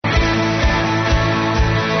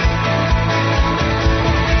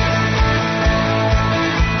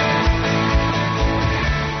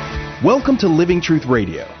Welcome to Living Truth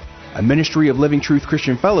Radio, a ministry of Living Truth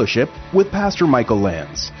Christian Fellowship with Pastor Michael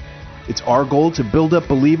Lands. It's our goal to build up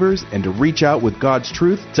believers and to reach out with God's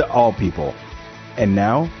truth to all people. And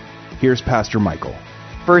now, here's Pastor Michael.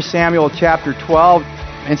 1 Samuel chapter 12.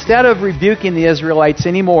 Instead of rebuking the Israelites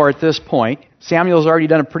anymore at this point, Samuel's already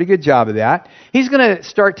done a pretty good job of that. He's going to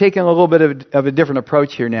start taking a little bit of a different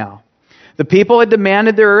approach here now. The people had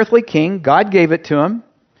demanded their earthly king. God gave it to them.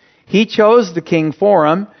 He chose the king for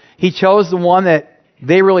them. He chose the one that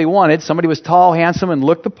they really wanted. Somebody was tall, handsome, and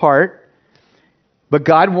looked the part. But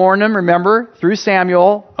God warned them, remember, through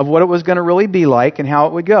Samuel, of what it was going to really be like and how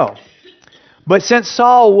it would go. But since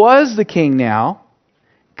Saul was the king now,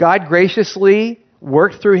 God graciously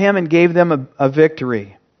worked through him and gave them a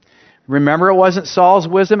victory. Remember, it wasn't Saul's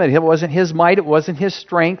wisdom, it wasn't his might, it wasn't his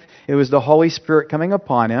strength, it was the Holy Spirit coming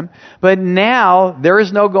upon him. But now, there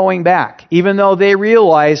is no going back. Even though they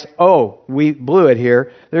realized, oh, we blew it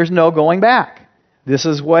here, there's no going back. This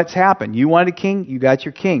is what's happened. You wanted a king, you got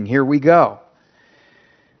your king. Here we go.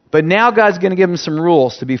 But now God's going to give them some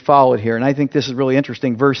rules to be followed here, and I think this is really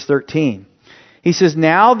interesting. Verse 13. He says,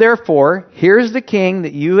 "Now, therefore, here's the king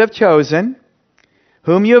that you have chosen,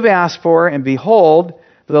 whom you have asked for, and behold,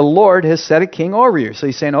 the Lord has set a king over you." So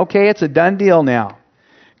he's saying, okay, it's a done deal now.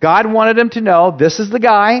 God wanted him to know, this is the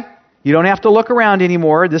guy. You don't have to look around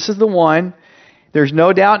anymore. This is the one. There's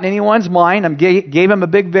no doubt in anyone's mind. I gave him a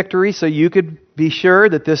big victory so you could be sure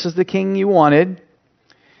that this is the king you wanted.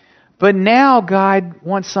 But now God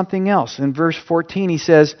wants something else. In verse 14 he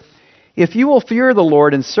says, "If you will fear the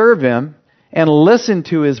Lord and serve him, and listen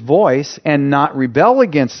to his voice, and not rebel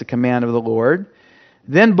against the command of the Lord,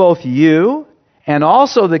 then both you and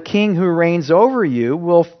also the king who reigns over you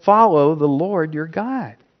will follow the Lord your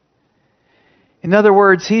God." In other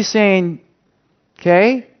words, he's saying,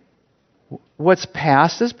 okay, what's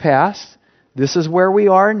past is past. This is where we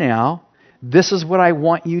are now. This is what I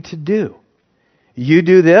want you to do. You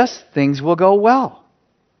do this, things will go well.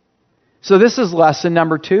 So this is lesson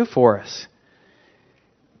number 2 for us.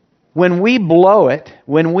 When we blow it,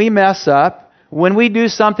 when we mess up, when we do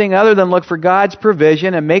something other than look for God's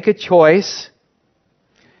provision and make a choice,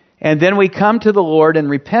 and then we come to the Lord in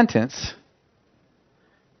repentance,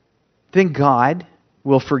 then God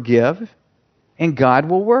will forgive and God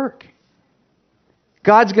will work.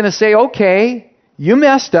 God's going to say, okay, you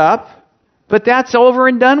messed up, but that's over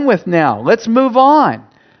and done with now. Let's move on.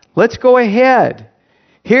 Let's go ahead.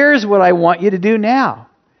 Here's what I want you to do now.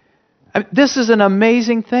 This is an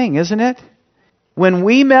amazing thing, isn't it? When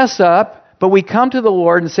we mess up, but we come to the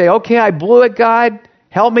Lord and say, okay, I blew it, God.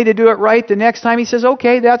 Help me to do it right the next time. He says,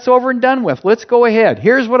 okay, that's over and done with. Let's go ahead.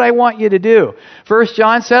 Here's what I want you to do. 1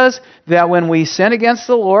 John says that when we sin against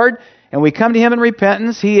the Lord and we come to him in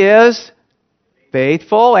repentance, he is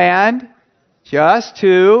faithful and just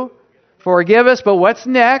to forgive us. But what's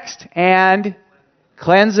next? And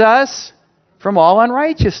cleanse us from all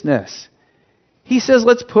unrighteousness. He says,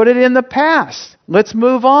 let's put it in the past. Let's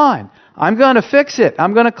move on. I'm going to fix it.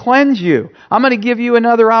 I'm going to cleanse you. I'm going to give you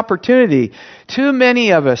another opportunity. Too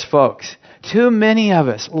many of us, folks,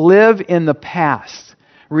 live in the past,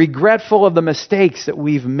 regretful of the mistakes that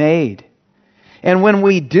we've made. And when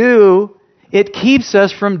we do, it keeps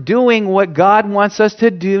us from doing what God wants us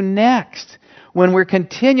to do next. When we're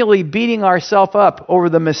continually beating ourselves up over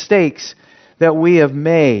the mistakes that we have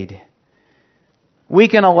made. We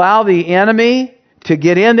can allow the enemy to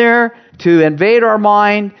get in there, to invade our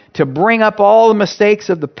mind, to bring up all the mistakes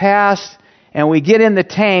of the past, and we get in the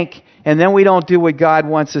tank, and then we don't do what God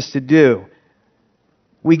wants us to do.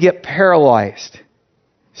 We get paralyzed,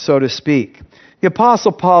 so to speak. The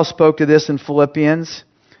Apostle Paul spoke to this in Philippians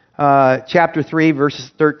chapter 3,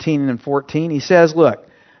 verses 13 and 14. He says, look,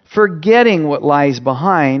 forgetting what lies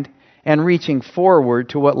behind and reaching forward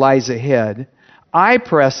to what lies ahead, I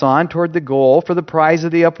press on toward the goal for the prize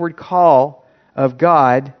of the upward call of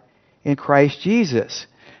God in Christ Jesus.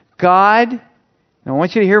 God, and I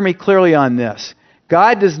want you to hear me clearly on this.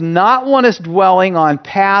 God does not want us dwelling on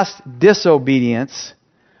past disobedience,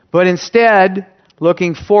 but instead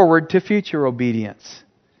looking forward to future obedience.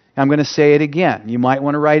 I'm going to say it again. You might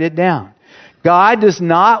want to write it down. God does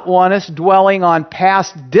not want us dwelling on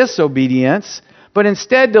past disobedience, but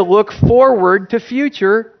instead to look forward to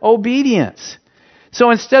future obedience. So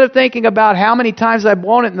instead of thinking about how many times I've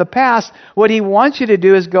blown it in the past, what he wants you to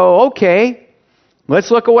do is go, okay, let's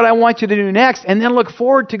look at what I want you to do next, and then look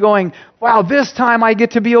forward to going, wow, this time I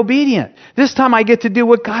get to be obedient. This time I get to do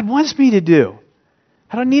what God wants me to do.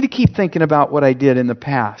 I don't need to keep thinking about what I did in the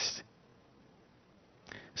past.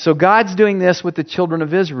 So God's doing this with the children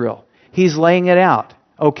of Israel. He's laying it out.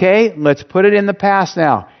 Okay, let's put it in the past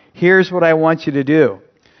now. Here's what I want you to do.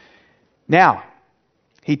 Now,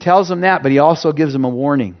 he tells them that, but he also gives them a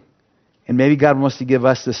warning. And maybe God wants to give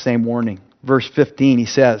us the same warning. Verse 15, he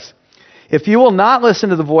says, "If you will not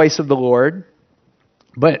listen to the voice of the Lord,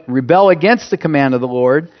 but rebel against the command of the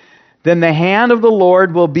Lord, then the hand of the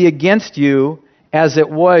Lord will be against you as it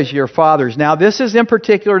was your fathers." Now, this is in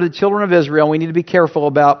particular to the children of Israel. We need to be careful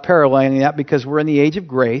about paralleling that because we're in the age of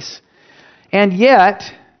grace. And yet,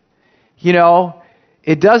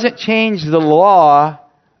 it doesn't change the law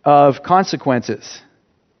of consequences.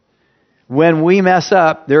 When we mess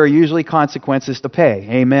up, there are usually consequences to pay.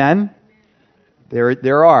 Amen?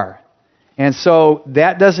 There are. And so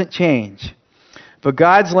that doesn't change. But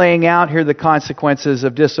God's laying out here the consequences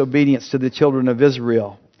of disobedience to the children of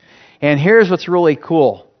Israel. And here's what's really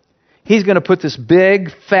cool. He's going to put this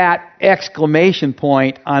big, fat exclamation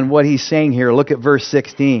point on what he's saying here. Look at verse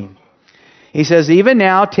 16. He says, "Even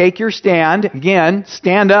now, take your stand." Again,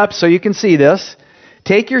 stand up so you can see this.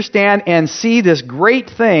 "Take your stand and see this great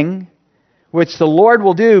thing which the Lord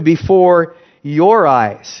will do before your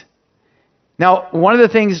eyes." Now, one of the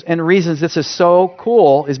things and reasons this is so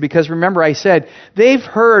cool is because, remember I said, they've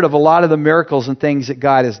heard of a lot of the miracles and things that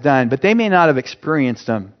God has done, but they may not have experienced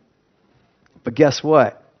them. But guess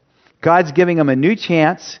what? God's giving them a new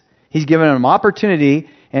chance. He's giving them opportunity.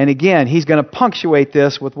 And again, he's going to punctuate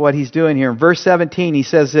this with what he's doing here. In verse 17, he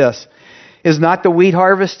says this, "Is not the wheat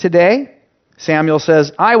harvest today?" Samuel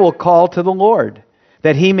says, "I will call to the Lord,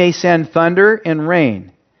 that he may send thunder and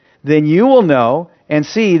rain. Then you will know and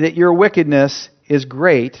see that your wickedness is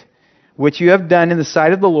great, which you have done in the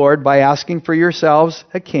sight of the Lord by asking for yourselves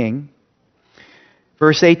a king."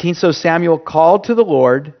 Verse 18, "So Samuel called to the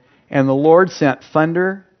Lord, and the Lord sent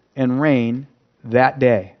thunder and rain that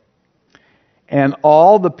day. And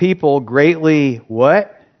all the people greatly,"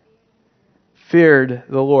 what? "Feared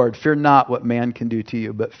the Lord." Fear not what man can do to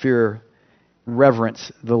you, but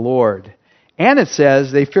reverence the Lord. And it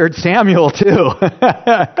says they feared Samuel too.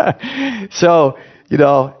 So,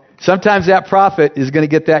 sometimes that prophet is going to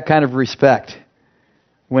get that kind of respect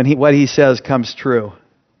when what he says comes true.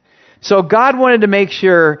 So God wanted to make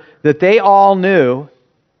sure that they all knew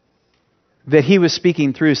that he was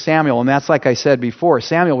speaking through Samuel. And that's like I said before,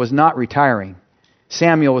 Samuel was not retiring.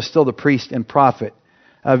 Samuel was still the priest and prophet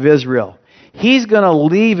of Israel. He's going to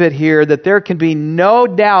leave it here that there can be no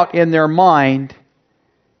doubt in their mind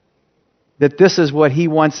that this is what he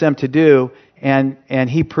wants them to do, and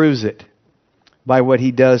he proves it by what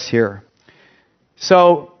he does here.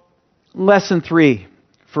 So, lesson 3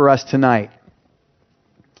 for us tonight.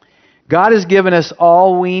 God has given us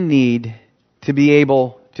all we need to be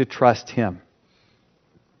able to trust him.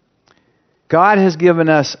 God has given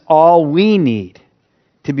us all we need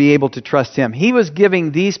to be able to trust him. He was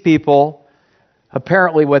giving these people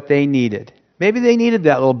apparently what they needed. Maybe they needed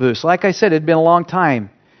that little boost. Like I said, it had been a long time,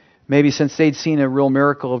 maybe since they'd seen a real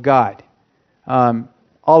miracle of God.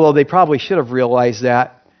 Although they probably should have realized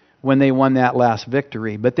that when they won that last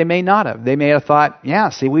victory. But they may not have. They may have thought, yeah,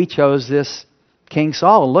 see, we chose this King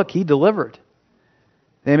Saul, and look, he delivered.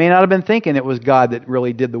 They may not have been thinking it was God that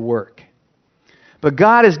really did the work. But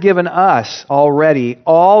God has given us already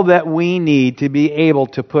all that we need to be able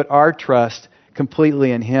to put our trust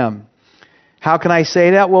completely in him. How can I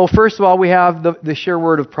say that? Well, first of all, we have the sure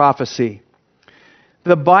word of prophecy.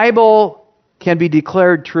 The Bible can be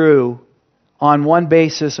declared true on one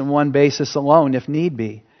basis and one basis alone, if need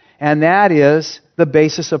be. And that is the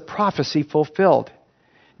basis of prophecy fulfilled.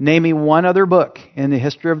 Name me one other book in the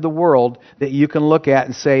history of the world that you can look at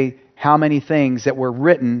and say how many things that were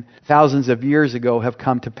written thousands of years ago have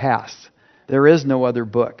come to pass. There is no other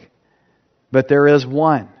book. But there is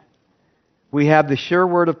one. We have the sure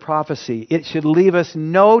word of prophecy. It should leave us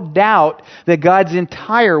no doubt that God's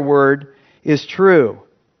entire word is true.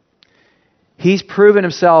 He's proven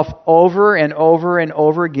himself over and over and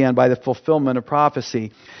over again by the fulfillment of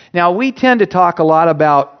prophecy. Now, we tend to talk a lot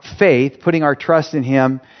about faith, putting our trust in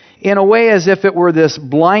him, in a way as if it were this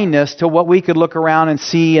blindness to what we could look around and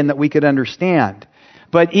see and that we could understand.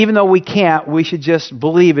 But even though we can't, we should just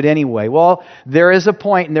believe it anyway. Well, there is a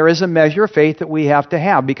point and there is a measure of faith that we have to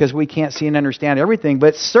have because we can't see and understand everything.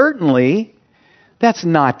 But certainly, that's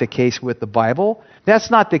not the case with the Bible.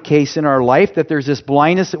 That's not the case in our life, that there's this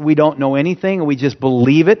blindness that we don't know anything and we just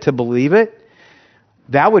believe it to believe it.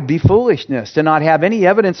 That would be foolishness, to not have any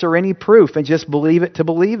evidence or any proof and just believe it to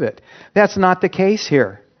believe it. That's not the case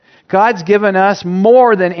here. God's given us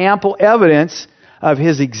more than ample evidence of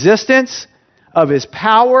his existence, of his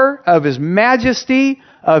power, of his majesty,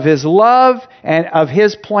 of his love, and of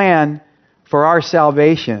his plan for our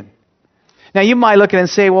salvation. Now you might look at it and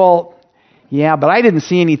say, well, Yeah, but I didn't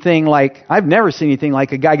see anything like, I've never seen anything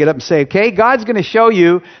like a guy get up and say, okay, God's going to show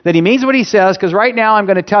you that He means what He says, because right now I'm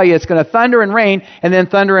going to tell you it's going to thunder and rain, and then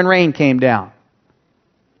thunder and rain came down.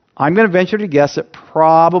 I'm going to venture to guess that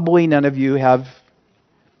probably none of you have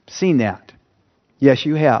seen that. Yes,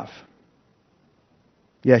 you have.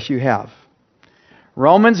 Yes, you have.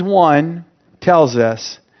 Romans 1 tells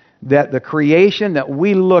us that the creation that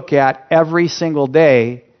we look at every single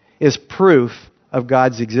day is proof of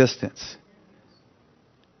God's existence.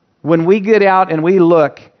 When we get out and we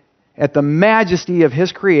look at the majesty of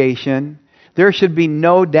His creation, there should be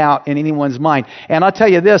no doubt in anyone's mind. And I'll tell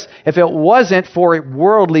you this, if it wasn't for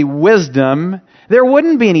worldly wisdom, there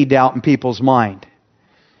wouldn't be any doubt in people's mind.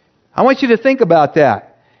 I want you to think about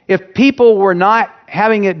that. If people were not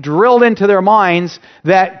having it drilled into their minds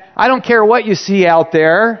that I don't care what you see out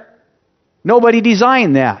there, nobody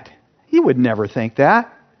designed that. You would never think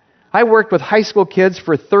that. I worked with high school kids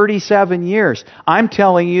for 37 years. I'm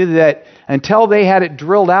telling you that until they had it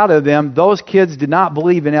drilled out of them, those kids did not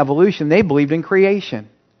believe in evolution. They believed in creation.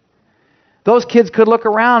 Those kids could look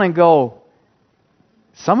around and go,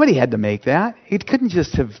 somebody had to make that. It couldn't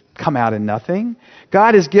just have come out of nothing.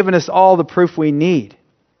 God has given us all the proof we need.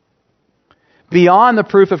 Beyond the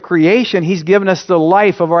proof of creation, He's given us the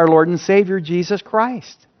life of our Lord and Savior, Jesus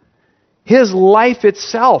Christ. His life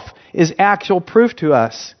itself is actual proof to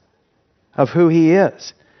us of who He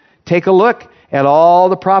is. Take a look at all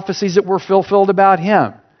the prophecies that were fulfilled about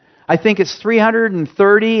Him. I think it's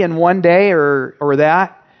 330 in one day or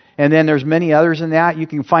that. And then there's many others in that. You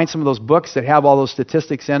can find some of those books that have all those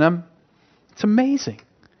statistics in them. It's amazing.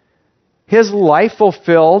 His life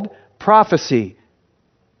fulfilled prophecy.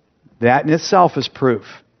 That in itself is proof.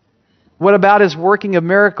 What about His working of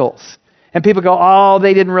miracles? And people go, oh,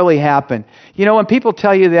 they didn't really happen. You know, when people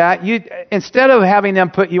tell you that, instead of having them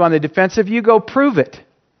put you on the defensive, you go prove it.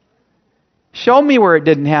 Show me where it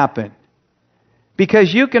didn't happen.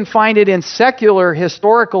 Because you can find it in secular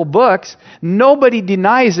historical books. Nobody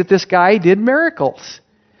denies that this guy did miracles.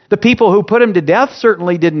 The people who put Him to death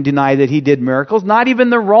certainly didn't deny that He did miracles. Not even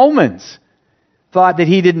the Romans thought that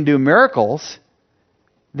He didn't do miracles.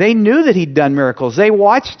 They knew that He'd done miracles. They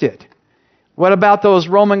watched it. What about those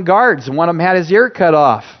Roman guards? One of them had his ear cut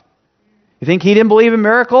off. You think he didn't believe in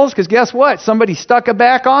miracles? Because guess what? Somebody stuck it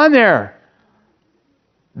back on there.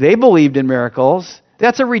 They believed in miracles.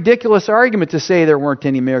 That's a ridiculous argument to say there weren't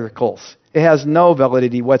any miracles. It has no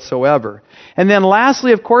validity whatsoever. And then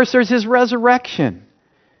lastly, of course, there's His resurrection.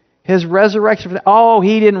 His resurrection. Oh,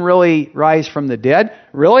 He didn't really rise from the dead.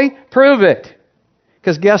 Really? Prove it.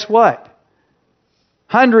 Because guess what?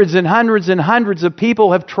 Hundreds and hundreds and hundreds of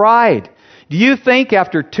people have tried. Do you think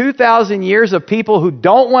after 2,000 years of people who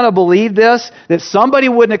don't want to believe this, that somebody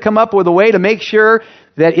wouldn't have come up with a way to make sure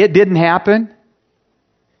that it didn't happen?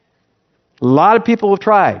 A lot of people have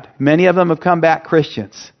tried. Many of them have come back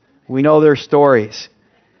Christians. We know their stories.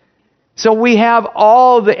 So we have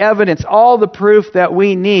all the evidence, all the proof that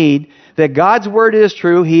we need that God's Word is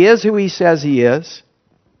true. He is who He says He is.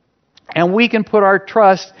 And we can put our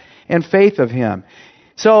trust and faith of Him.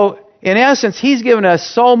 So, in essence, He's given us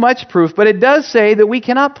so much proof, but it does say that we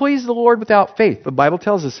cannot please the Lord without faith. The Bible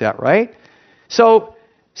tells us that, right? So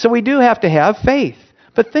we do have to have faith.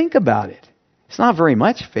 But think about it. It's not very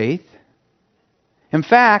much faith. In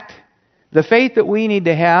fact, the faith that we need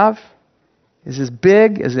to have is as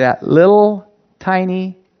big as that little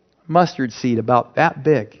tiny mustard seed, about that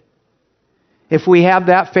big. If we have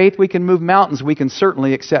that faith, we can move mountains. We can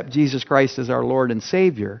certainly accept Jesus Christ as our Lord and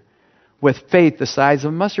Savior with faith the size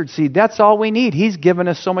of a mustard seed. That's all we need. He's given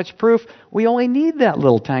us so much proof. We only need that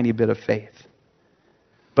little tiny bit of faith.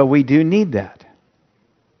 But we do need that.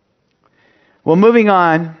 Well, moving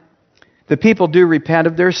on, the people do repent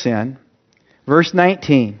of their sin. Verse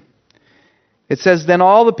 19. It says, Then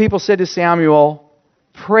all the people said to Samuel,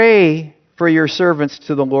 Pray for your servants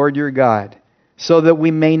to the Lord your God, so that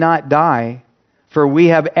we may not die. For we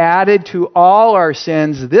have added to all our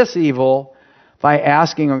sins this evil by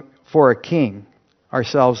asking for a king,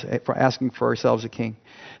 for asking for ourselves a king.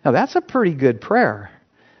 Now that's a pretty good prayer.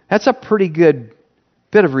 That's a pretty good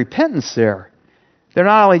bit of repentance there. They're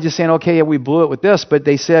not only just saying, okay, yeah, we blew it with this, but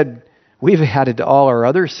they said, we've added to all our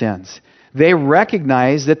other sins. They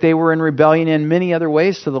recognized that they were in rebellion in many other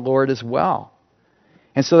ways to the Lord as well.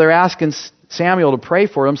 And so they're asking Samuel to pray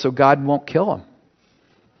for them so God won't kill them.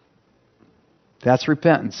 That's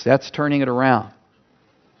repentance. That's turning it around.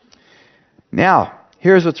 Now,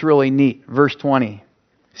 here's what's really neat. Verse 20.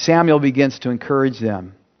 Samuel begins to encourage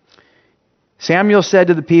them. Samuel said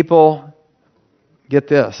to the people, get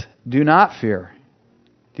this, do not fear.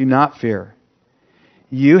 Do not fear.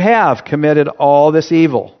 You have committed all this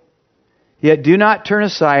evil. Yet do not turn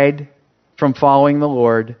aside from following the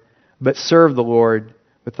Lord, but serve the Lord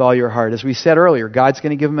with all your heart. As we said earlier, God's going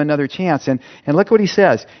to give him another chance. And look what he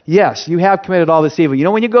says. Yes, you have committed all this evil. You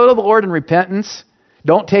know, when you go to the Lord in repentance,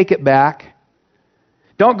 don't take it back.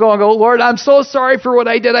 Don't go and go, Lord, I'm so sorry for what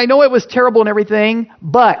I did. I know it was terrible and everything,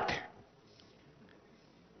 but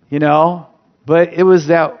it was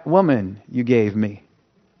that woman you gave me.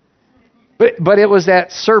 But it was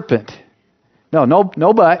that serpent. No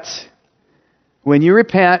buts. When you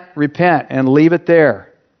repent and leave it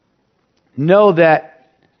there. Know that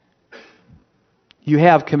you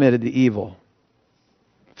have committed the evil.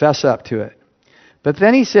 Fess up to it. But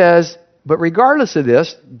then he says, but regardless of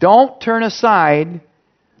this, don't turn aside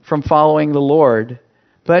from following the Lord,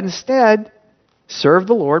 but instead serve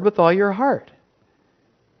the Lord with all your heart.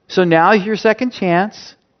 So now is your second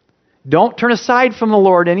chance. Don't turn aside from the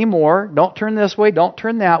Lord anymore. Don't turn this way. Don't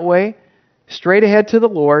turn that way. Straight ahead to the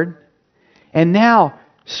Lord. And now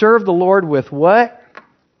serve the Lord with what?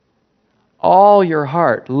 All your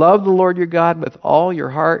heart. Love the Lord your God with all your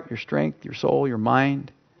heart, your strength, your soul, your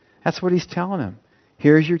mind. That's what he's telling him.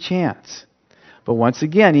 Here's your chance. But once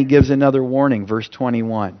again, he gives another warning. Verse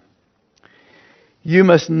 21. You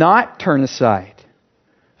must not turn aside,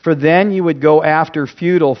 for then you would go after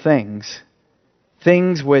futile things,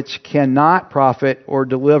 things which cannot profit or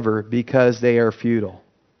deliver because they are futile.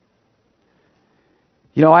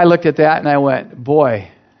 I looked at that and I went,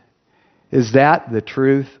 boy, is that the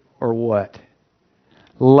truth or what?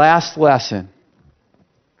 Last lesson.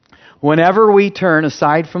 Whenever we turn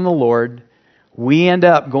aside from the Lord, we end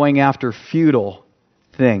up going after futile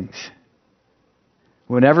things.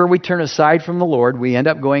 Whenever we turn aside from the Lord, we end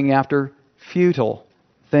up going after futile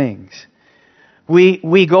things.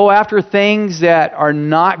 We go after things that are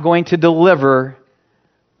not going to deliver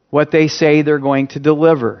what they say they're going to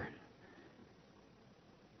deliver.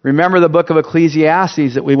 Remember the book of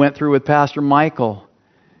Ecclesiastes that we went through with Pastor Michael.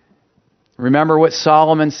 Remember what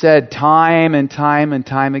Solomon said time and time and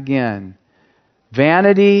time again.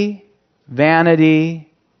 Vanity,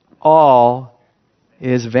 vanity, all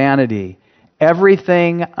is vanity.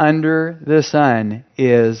 Everything under the sun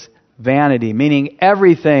is vanity. Meaning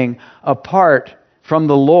everything apart from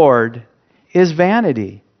the Lord is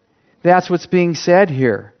vanity. That's what's being said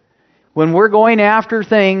here. When we're going after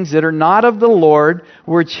things that are not of the Lord,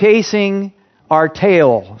 we're chasing our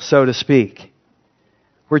tail, so to speak.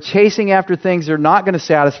 We're chasing after things that are not going to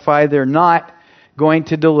satisfy. They're not going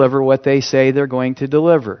to deliver what they say they're going to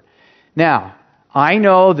deliver. Now, I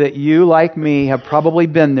know that you, like me, have probably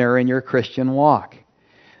been there in your Christian walk.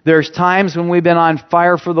 There's times when we've been on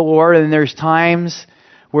fire for the Lord, and there's times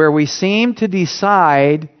where we seem to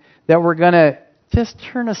decide that we're going to just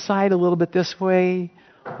turn aside a little bit this way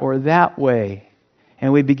or that way.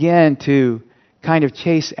 And we begin to kind of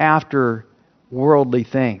chase after worldly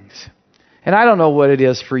things. And I don't know what it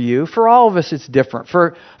is for you. For all of us, it's different.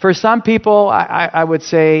 For some people, I would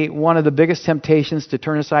say one of the biggest temptations to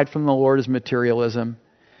turn aside from the Lord is materialism,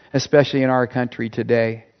 especially in our country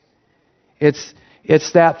today. It's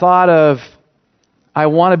that thought of, I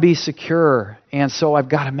want to be secure, and so I've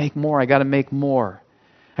got to make more. I got to make more.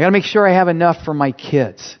 I got to make sure I have enough for my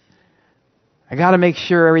kids. I got to make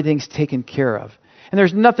sure everything's taken care of. And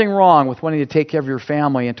there's nothing wrong with wanting to take care of your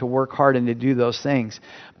family and to work hard and to do those things.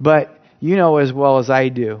 But you know as well as I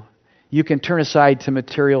do, you can turn aside to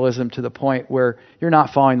materialism to the point where you're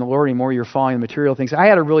not following the Lord anymore, you're following the material things. I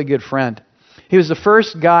had a really good friend. He was the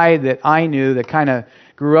first guy that I knew that kind of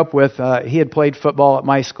grew up with. He had played football at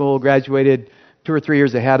my school, graduated 2 or 3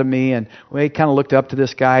 years ahead of me, and we kind of looked up to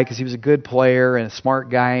this guy because he was a good player and a smart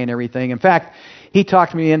guy and everything. In fact, he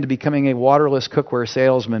talked me into becoming a waterless cookware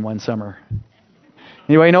salesman one summer.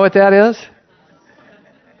 Anybody know what that is?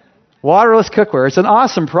 Waterless cookware. It's an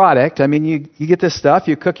awesome product. I mean, you get this stuff,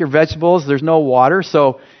 you cook your vegetables, there's no water,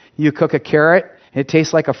 so you cook a carrot, and it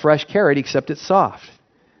tastes like a fresh carrot, except it's soft.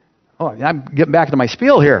 Oh, I'm getting back to my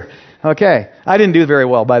spiel here. Okay. I didn't do very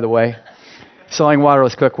well, by the way, selling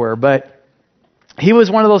waterless cookware, but he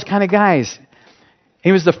was one of those kind of guys.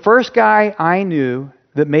 He was the first guy I knew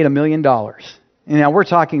that made $1 million. And now we're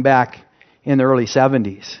talking back in the early 70s.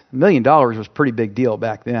 $1 million was a pretty big deal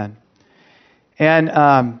back then.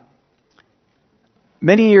 And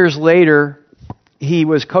many years later, he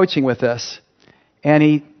was coaching with us, and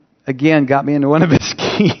he, again, got me into one of his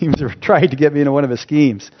schemes, or tried to get me into one of his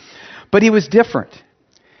schemes. But he was different.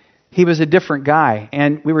 He was a different guy.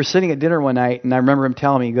 And we were sitting at dinner one night, and I remember him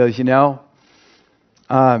telling me, he goes,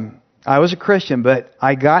 I was a Christian, but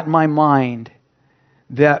I got in my mind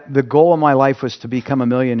that the goal of my life was to become a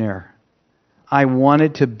millionaire. I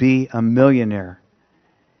wanted to be a millionaire.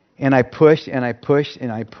 And I pushed and I pushed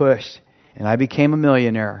and I pushed. And I became a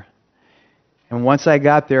millionaire. And once I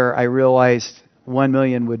got there, I realized 1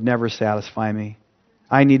 million would never satisfy me.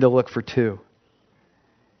 I need to look for 2.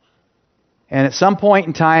 And at some point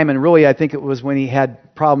in time, and really I think it was when he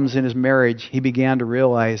had problems in his marriage, he began to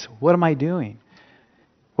realize, what am I doing?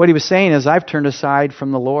 What he was saying is, I've turned aside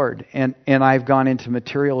from the Lord, and I've gone into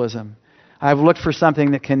materialism. I've looked for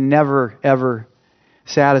something that can never, ever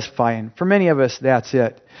satisfy. And for many of us, that's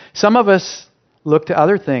it. Some of us look to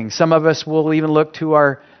other things. Some of us will even look to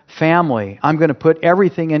our family. I'm going to put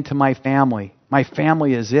everything into my family. My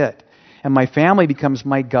family is it. And my family becomes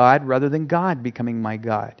my God rather than God becoming my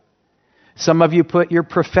God. Some of you put your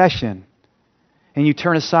profession and you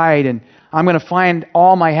turn aside, and I'm going to find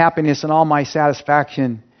all my happiness and all my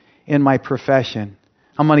satisfaction in my profession.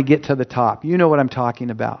 I'm going to get to the top. You know what I'm talking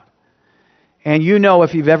about. And you know,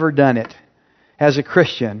 if you've ever done it as a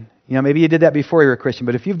Christian, maybe you did that before you were a Christian,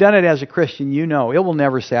 but if you've done it as a Christian, you know it will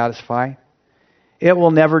never satisfy. It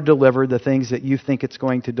will never deliver the things that you think it's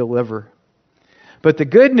going to deliver. But the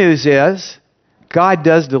good news is, God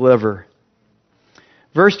does deliver.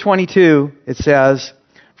 Verse 22, it says,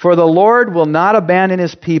 "For the Lord will not abandon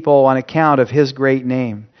His people on account of His great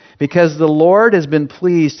name, because the Lord has been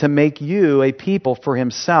pleased to make you a people for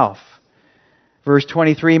Himself." Verse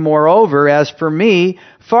 23, "Moreover, as for me,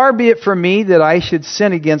 far be it from me that I should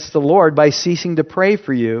sin against the Lord by ceasing to pray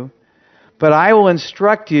for you, but I will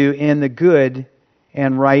instruct you in the good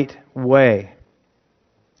and right way."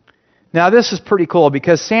 Now this is pretty cool,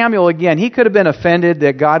 because Samuel, again, he could have been offended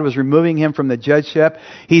that God was removing him from the judgeship.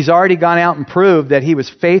 He's already gone out and proved that he was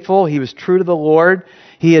faithful, he was true to the Lord,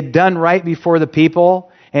 he had done right before the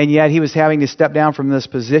people, and yet he was having to step down from this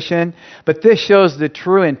position. But this shows the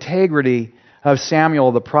true integrity of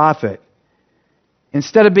Samuel the prophet.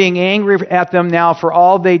 Instead of being angry at them now for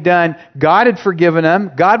all they'd done, God had forgiven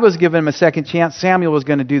them. God was giving them a second chance. Samuel was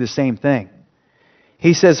going to do the same thing.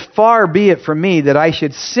 He says, "Far be it from me that I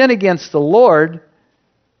should sin against the Lord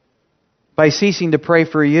by ceasing to pray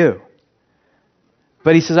for you."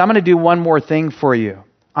 But he says, I'm going to do one more thing for you.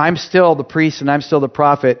 I'm still the priest and I'm still the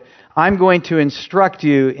prophet. I'm going to instruct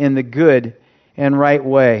you in the good and right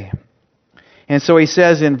way. And so he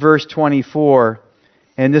says in verse 24,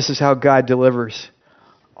 and this is how God delivers,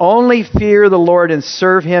 "Only fear the Lord and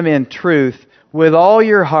serve Him in truth with all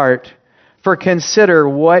your heart, for consider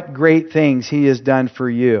what great things He has done for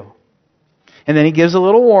you." And then he gives a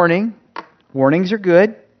little warning. Warnings are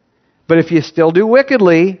good. "But if you still do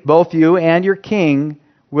wickedly, both you and your king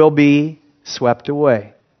will be swept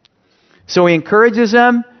away." So he encourages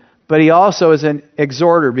them, but he also is an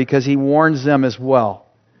exhorter, because he warns them as well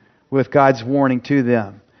with God's warning to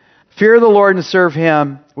them. "Fear the Lord and serve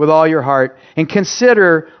Him with all your heart, and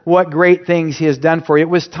consider what great things He has done for you." It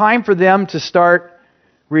was time for them to start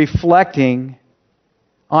reflecting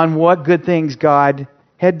on what good things God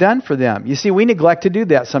had done for them. You see, we neglect to do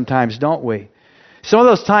that sometimes, don't we? Some of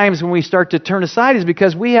those times when we start to turn aside is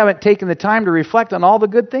because we haven't taken the time to reflect on all the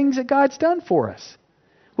good things that God's done for us.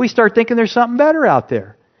 We start thinking there's something better out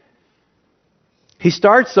there. He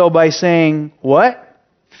starts, though, by saying, what?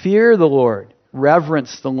 Fear the Lord.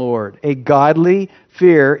 Reverence the Lord. A godly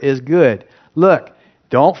fear is good. Look,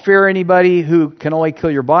 don't fear anybody who can only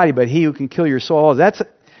kill your body, but he who can kill your soul. That's,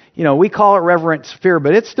 we call it reverence fear,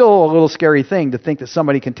 but it's still a little scary thing to think that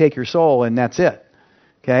somebody can take your soul and that's it.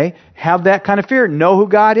 Okay? Have that kind of fear. Know who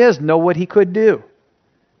God is. Know what He could do.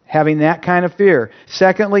 Having that kind of fear.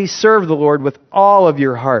 Secondly, serve the Lord with all of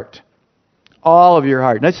your heart. All of your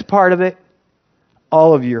heart. That's part of it.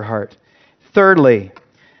 All of your heart. Thirdly,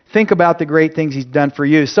 think about the great things He's done for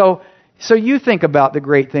you. So you think about the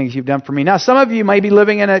great things you've done for me. Now, some of you might be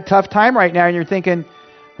living in a tough time right now and you're thinking,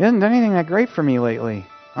 He hasn't done anything that great for me lately.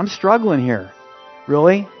 I'm struggling here.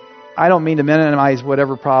 Really? I don't mean to minimize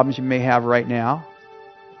whatever problems you may have right now.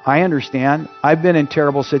 I understand. I've been in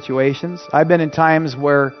terrible situations. I've been in times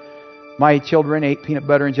where my children ate peanut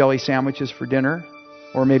butter and jelly sandwiches for dinner,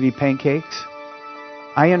 or maybe pancakes.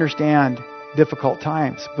 I understand difficult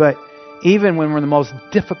times, but even when we're in the most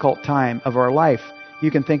difficult time of our life, you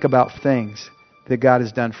can think about things that God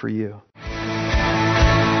has done for you.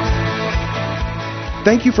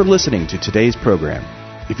 Thank you for listening to today's program.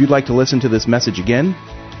 If you'd like to listen to this message again,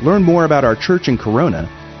 learn more about our church in Corona,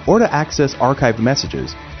 or to access archived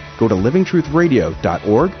messages, go to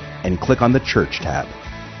livingtruthradio.org and click on the Church tab.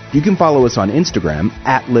 You can follow us on Instagram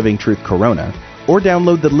 @LivingTruthCorona, or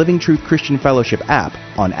download the Living Truth Christian Fellowship app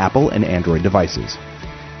on Apple and Android devices.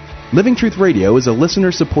 Living Truth Radio is a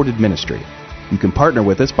listener-supported ministry. You can partner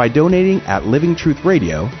with us by donating at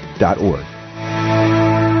livingtruthradio.org.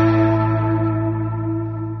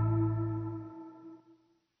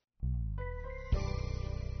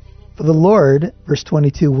 For the Lord, verse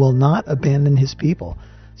 22, will not abandon his people.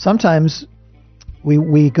 Sometimes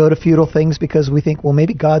we go to futile things because we think, well,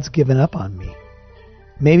 maybe God's given up on me.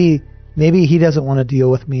 Maybe he doesn't want to deal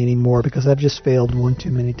with me anymore because I've just failed one too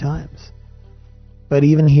many times. But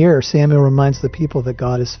even here, Samuel reminds the people that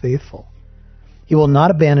God is faithful. He will not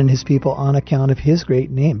abandon his people on account of his great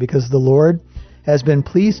name, because the Lord has been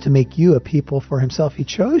pleased to make you a people for himself. He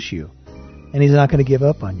chose you, and he's not going to give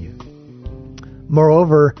up on you.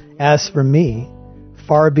 Moreover, as for me,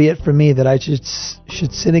 far be it from me that I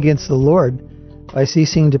should sin against the Lord by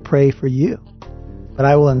ceasing to pray for you. But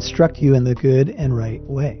I will instruct you in the good and right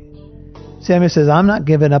way. Samuel says, I'm not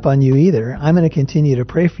giving up on you either. I'm going to continue to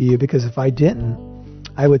pray for you, because if I didn't,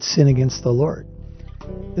 I would sin against the Lord.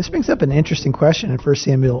 This brings up an interesting question in 1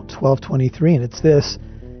 Samuel 12:23, and it's this.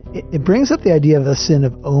 It brings up the idea of a sin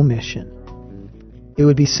of omission. It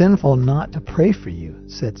would be sinful not to pray for you,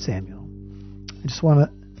 said Samuel. I just want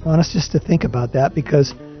us just to think about that,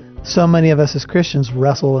 because so many of us as Christians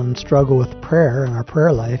wrestle and struggle with prayer in our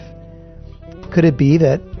prayer life. Could it be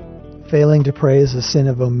that failing to pray is a sin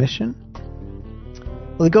of omission?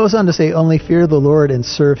 Well, it goes on to say, only fear the Lord and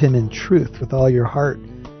serve him in truth with all your heart.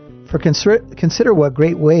 For consider what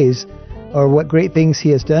great ways or what great things he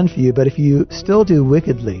has done for you. But if you still do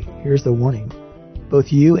wickedly, here's the warning,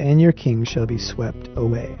 both you and your king shall be swept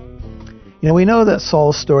away. We know that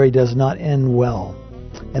Saul's story does not end well,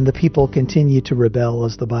 and the people continue to rebel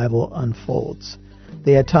as the Bible unfolds.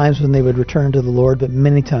 They had times when they would return to the Lord, but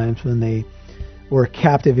many times when they were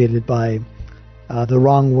captivated by the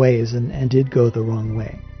wrong ways and did go the wrong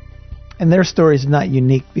way. And their story is not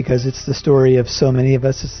unique, because it's the story of so many of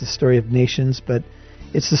us. It's the story of nations, but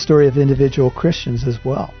it's the story of individual Christians as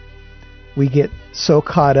well. We get so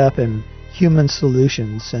caught up in human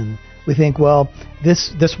solutions, and we think, well,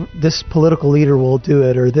 this political leader will do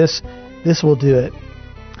it, or this will do it.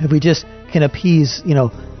 If we just can appease,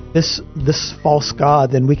 this false god,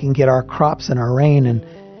 then we can get our crops and our rain.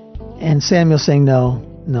 And Samuel's saying, no,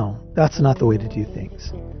 that's not the way to do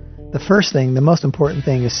things. The first thing, the most important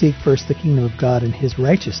thing, is seek first the kingdom of God and his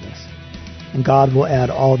righteousness, and God will add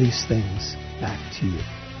all these things back to you.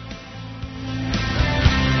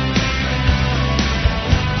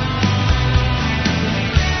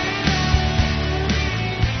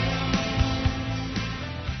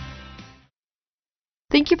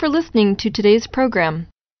 Thank you for listening to today's program.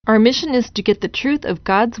 Our mission is to get the truth of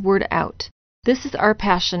God's Word out. This is our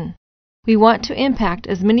passion. We want to impact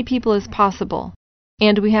as many people as possible,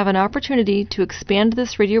 and we have an opportunity to expand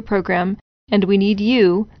this radio program, and we need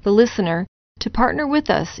you, the listener, to partner with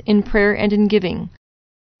us in prayer and in giving.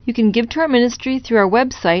 You can give to our ministry through our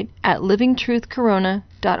website at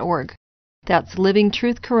livingtruthcorona.org. That's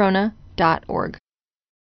livingtruthcorona.org.